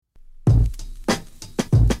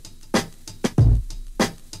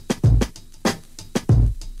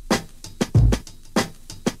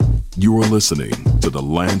You are listening to the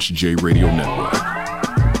Lance J Radio Network.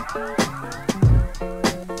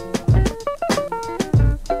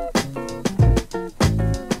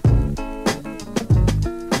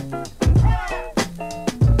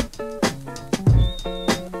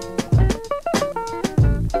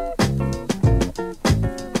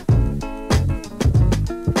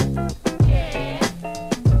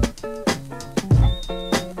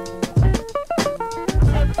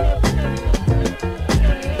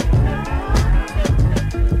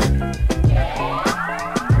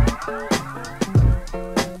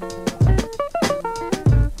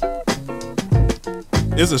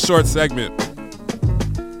 It's a short segment.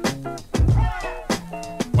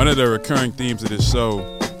 One of the recurring themes of this show,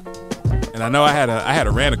 and I know I had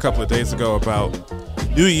a rant a couple of days ago about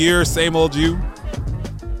New Year, same old you.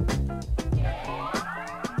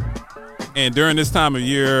 And during this time of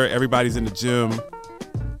year, everybody's in the gym.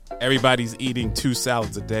 Everybody's eating 2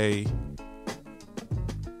 salads a day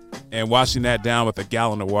and washing that down with a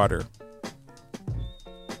gallon of water.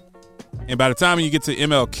 And by the time you get to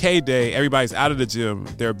MLK Day, everybody's out of the gym.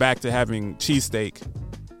 They're back to having cheesesteak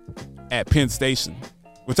at Penn Station,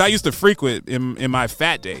 which I used to frequent in my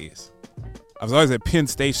fat days. I was always at Penn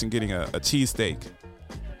Station getting a cheesesteak.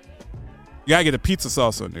 You gotta get a pizza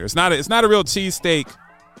sauce on there. It's not a real cheesesteak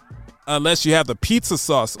unless you have the pizza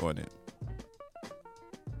sauce on it.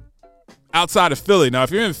 Outside of Philly. Now,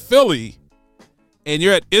 if you're in Philly and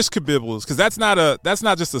you're at Ishkabibbles, because that's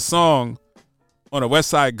not just a song on a West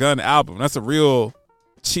Side Gun album. That's a real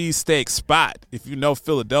cheesesteak spot if you know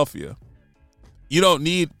Philadelphia. You don't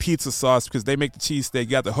need pizza sauce because they make the cheesesteak. You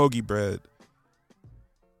got the hoagie bread.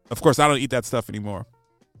 Of course, I don't eat that stuff anymore.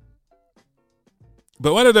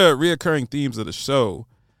 But one of the reoccurring themes of the show,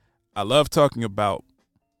 I love talking about,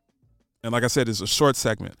 and like I said, it's a short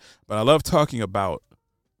segment, but I love talking about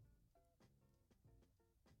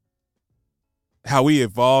how we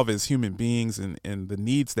evolve as human beings and the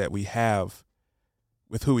needs that we have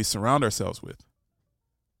with who we surround ourselves with.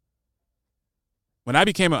 When I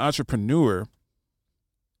became an entrepreneur,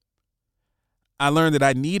 I learned that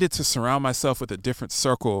I needed to surround myself with a different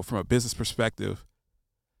circle from a business perspective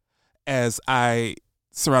as I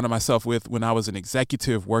surrounded myself with when I was an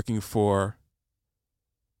executive working for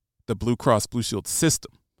the Blue Cross Blue Shield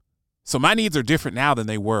system. So my needs are different now than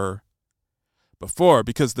they were before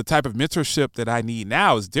because the type of mentorship that I need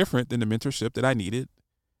now is different than the mentorship that I needed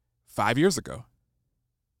 5 years ago.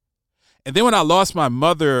 And then when I lost my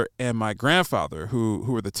mother and my grandfather, who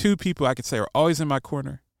were the two people I could say are always in my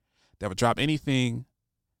corner, that would drop anything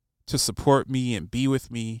to support me and be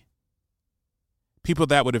with me, people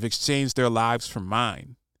that would have exchanged their lives for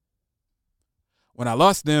mine. When I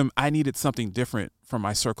lost them, I needed something different from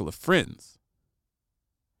my circle of friends.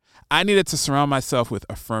 I needed to surround myself with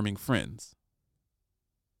affirming friends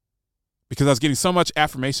because I was getting so much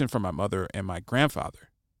affirmation from my mother and my grandfather.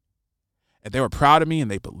 And they were proud of me and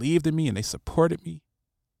they believed in me and they supported me.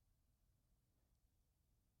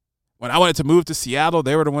 When I wanted to move to Seattle,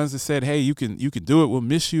 they were the ones that said, hey, you can do it. We'll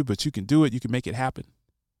miss you, but you can do it. You can make it happen.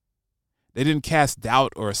 They didn't cast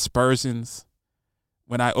doubt or aspersions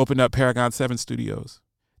when I opened up Paragon 7 Studios.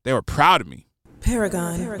 They were proud of me.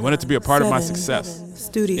 Paragon wanted to be a part of my success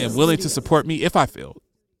Studios. And willing to support me if I failed.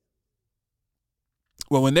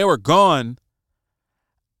 Well, when they were gone,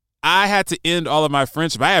 I had to end all of my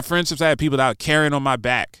friendships. I had friendships. I had people that were carrying on my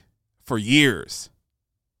back for years.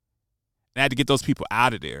 And I had to get those people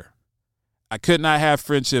out of there. I could not have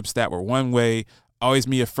friendships that were one way, always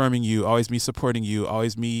me affirming you, always me supporting you,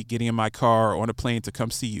 always me getting in my car or on a plane to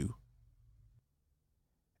come see you.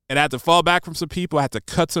 And I had to fall back from some people. I had to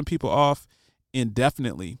cut some people off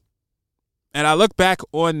indefinitely. And I look back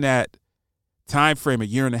on that time frame a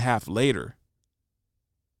year and a half later.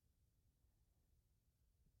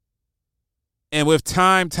 And with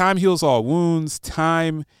time heals all wounds.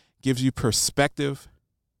 Time gives you perspective.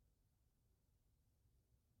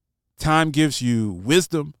 Time gives you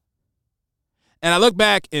wisdom. And I look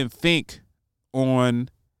back and think on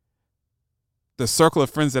the circle of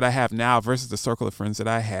friends that I have now versus the circle of friends that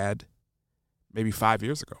I had maybe 5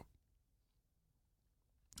 years ago.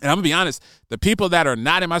 And I'm going to be honest, the people that are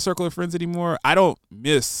not in my circle of friends anymore, I don't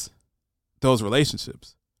miss those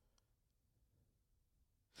relationships.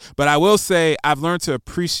 But I will say I've learned to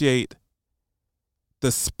appreciate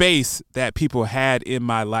the space that people had in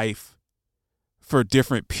my life for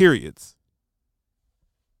different periods.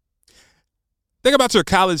 Think about your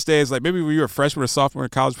college days, like maybe when you were a freshman or sophomore in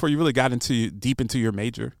college before you really got deep into your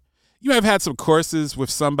major. You may have had some courses with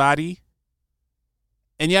somebody,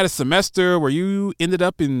 and you had a semester where you ended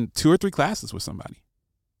up in 2 or 3 classes with somebody.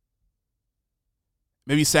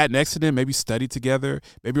 Maybe you sat next to them, maybe studied together,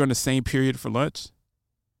 maybe you're on the same period for lunch.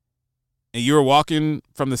 And you were walking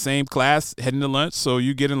from the same class heading to lunch, so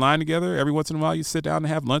you get in line together. Every once in a while, you sit down and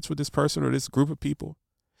have lunch with this person or this group of people.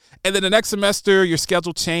 And then the next semester, your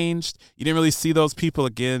schedule changed. You didn't really see those people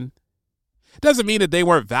again. It doesn't mean that they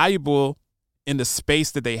weren't valuable in the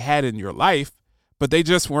space that they had in your life, but they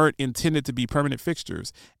just weren't intended to be permanent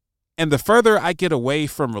fixtures. And the further I get away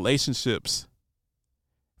from relationships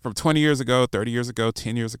from 20 years ago, 30 years ago,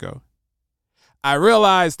 10 years ago, I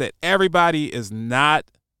realize that everybody is not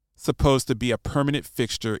supposed to be a permanent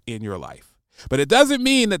fixture in your life. But it doesn't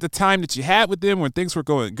mean that the time that you had with them when things were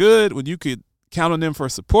going good, when you could count on them for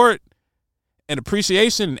support and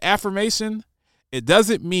appreciation and affirmation, it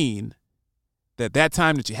doesn't mean that that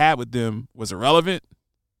time that you had with them was irrelevant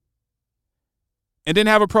and didn't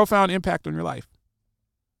have a profound impact on your life.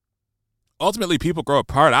 Ultimately, people grow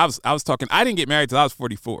apart. I didn't get married till I was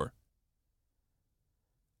 44.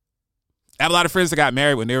 I have a lot of friends that got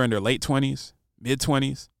married when they were in their late 20s, mid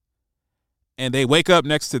 20s. And they wake up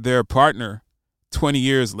next to their partner 20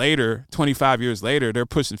 years later, 25 years later, they're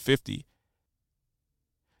pushing 50.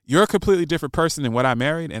 You're a completely different person than what I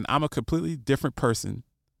married, and I'm a completely different person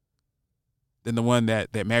than the one that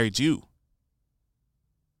married you.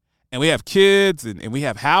 And we have kids, and we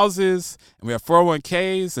have houses, and we have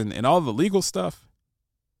 401ks and all the legal stuff.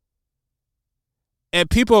 And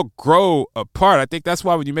people grow apart. I think that's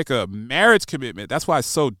why when you make a marriage commitment, that's why it's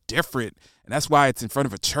so different. And that's why it's in front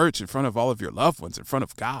of a church, in front of all of your loved ones, in front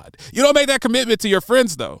of God. You don't make that commitment to your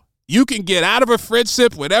friends, though. You can get out of a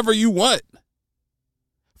friendship whenever you want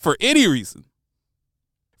for any reason.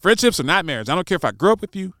 Friendships are not marriage. I don't care if I grew up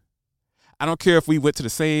with you. I don't care if we went to the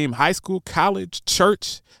same high school, college,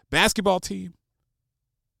 church, basketball team.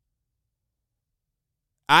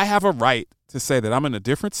 I have a right to say that I'm in a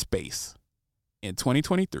different space in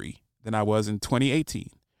 2023 than I was in 2018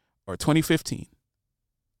 or 2015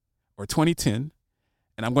 or 2010,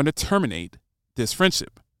 and I'm going to terminate this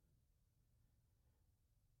friendship.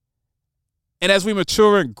 And as we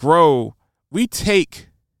mature and grow, we take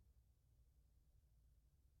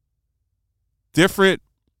different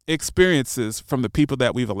experiences from the people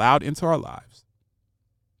that we've allowed into our lives.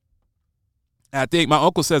 And I think my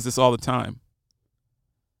uncle says this all the time.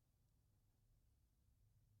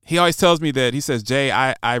 He always tells me that, he says, Jay,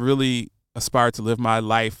 I really aspire to live my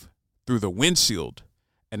life through the windshield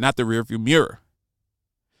and not the rearview mirror.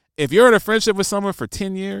 If you're in a friendship with someone for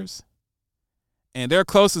 10 years and they're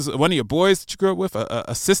close as one of your boys that you grew up with,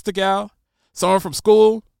 a sister gal, someone from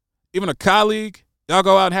school, even a colleague, y'all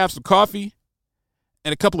go out and have some coffee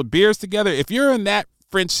and a couple of beers together. If you're in that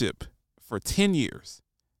friendship for 10 years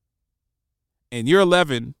and you're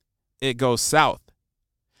 11, it goes south.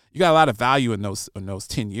 You got a lot of value in those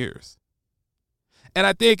 10 years. And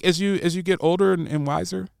I think as you get older and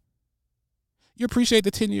wiser, you appreciate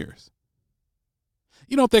the 10 years.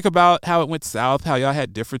 You don't think about how it went south, how y'all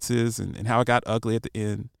had differences and how it got ugly at the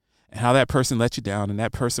end and how that person let you down and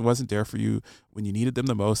that person wasn't there for you when you needed them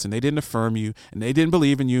the most and they didn't affirm you and they didn't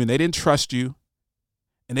believe in you and they didn't trust you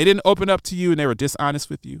and they didn't open up to you and they were dishonest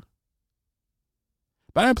with you.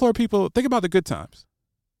 But I implore people, think about the good times.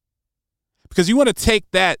 Because you want to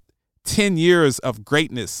take that 10 years of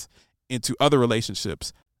greatness into other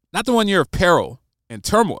relationships, not the 1 year of peril and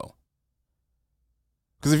turmoil.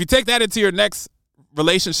 Because if you take that into your next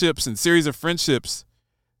relationships and series of friendships,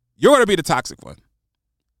 you're going to be the toxic one.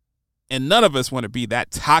 And none of us want to be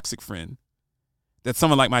that toxic friend that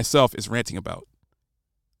someone like myself is ranting about.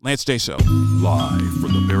 Lance J. Show. Live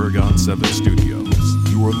from the Paragon 7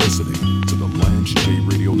 studios, you are listening to the Lance J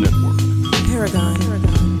Radio Network.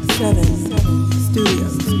 Paragon 7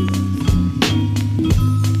 Studios.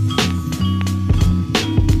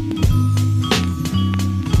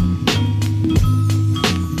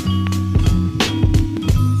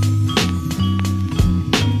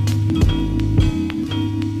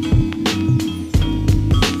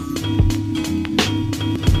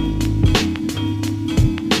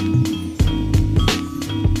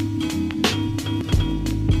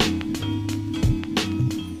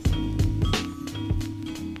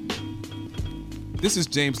 This is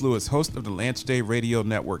James Lewis, host of the Lance J Radio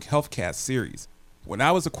Network HealthCast series. When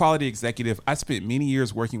I was a quality executive, I spent many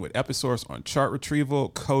years working with Episource on chart retrieval,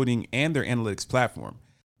 coding, and their analytics platform.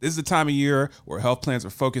 This is the time of year where health plans are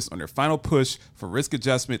focused on their final push for risk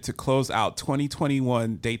adjustment to close out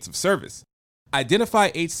 2021 dates of service.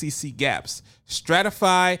 Identify HCC gaps,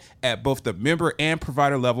 stratify at both the member and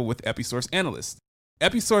provider level with Episource analysts.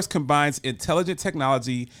 Episource combines intelligent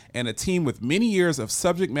technology and a team with many years of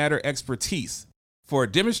subject matter expertise. For a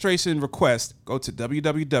demonstration request, go to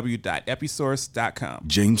www.episource.com.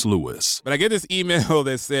 James Lewis. But I get this email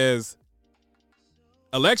that says,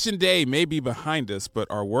 Election day may be behind us, but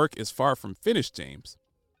our work is far from finished, James.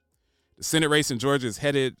 The Senate race in Georgia is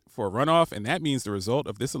headed for a runoff, and that means the result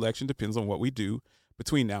of this election depends on what we do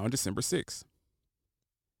between now and December 6th.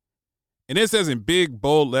 And it says in big,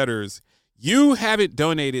 bold letters, you haven't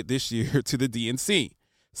donated this year to the DNC.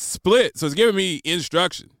 Split. So it's giving me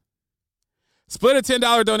instruction. Split a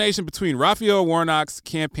 $10 donation between Raphael Warnock's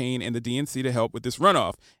campaign and the DNC to help with this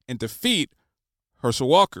runoff and defeat Herschel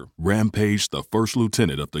Walker. Rampage, the first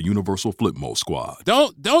lieutenant of the Universal Flipmo Squad.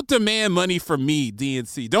 Don't demand money from me,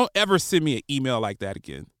 DNC. Don't ever send me an email like that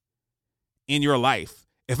again in your life.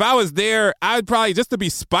 If I was there, I'd probably, just to be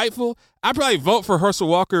spiteful, I'd probably vote for Herschel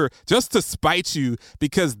Walker just to spite you,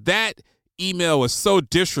 because that email was so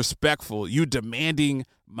disrespectful. You demanding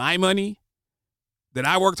my money that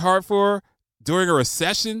I worked hard for during a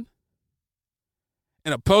recession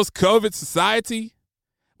in a post-COVID society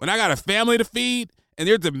when I got a family to feed and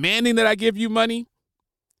they're demanding that I give you money.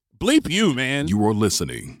 Bleep you, man. You are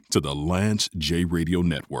listening to the Lance J Radio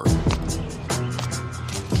Network.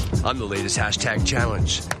 I'm the latest hashtag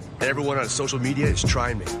challenge, and everyone on social media is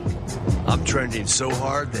trying me. I'm trending so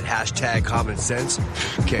hard that hashtag common sense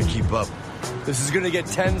can't keep up. This is going to get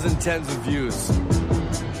tens and tens of views.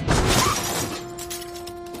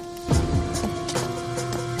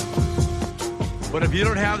 But if you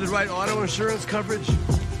don't have the right auto insurance coverage,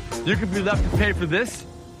 you could be left to pay for this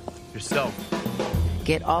yourself.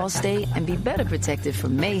 Get Allstate and be better protected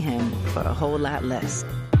from mayhem for a whole lot less.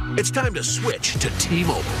 It's time to switch to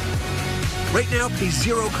T-Mobile. Right now, pay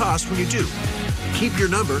zero cost when you do. Keep your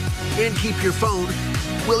number and keep your phone.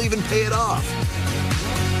 We'll even pay it off.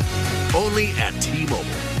 Only at T-Mobile,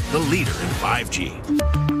 the leader in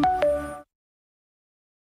 5G.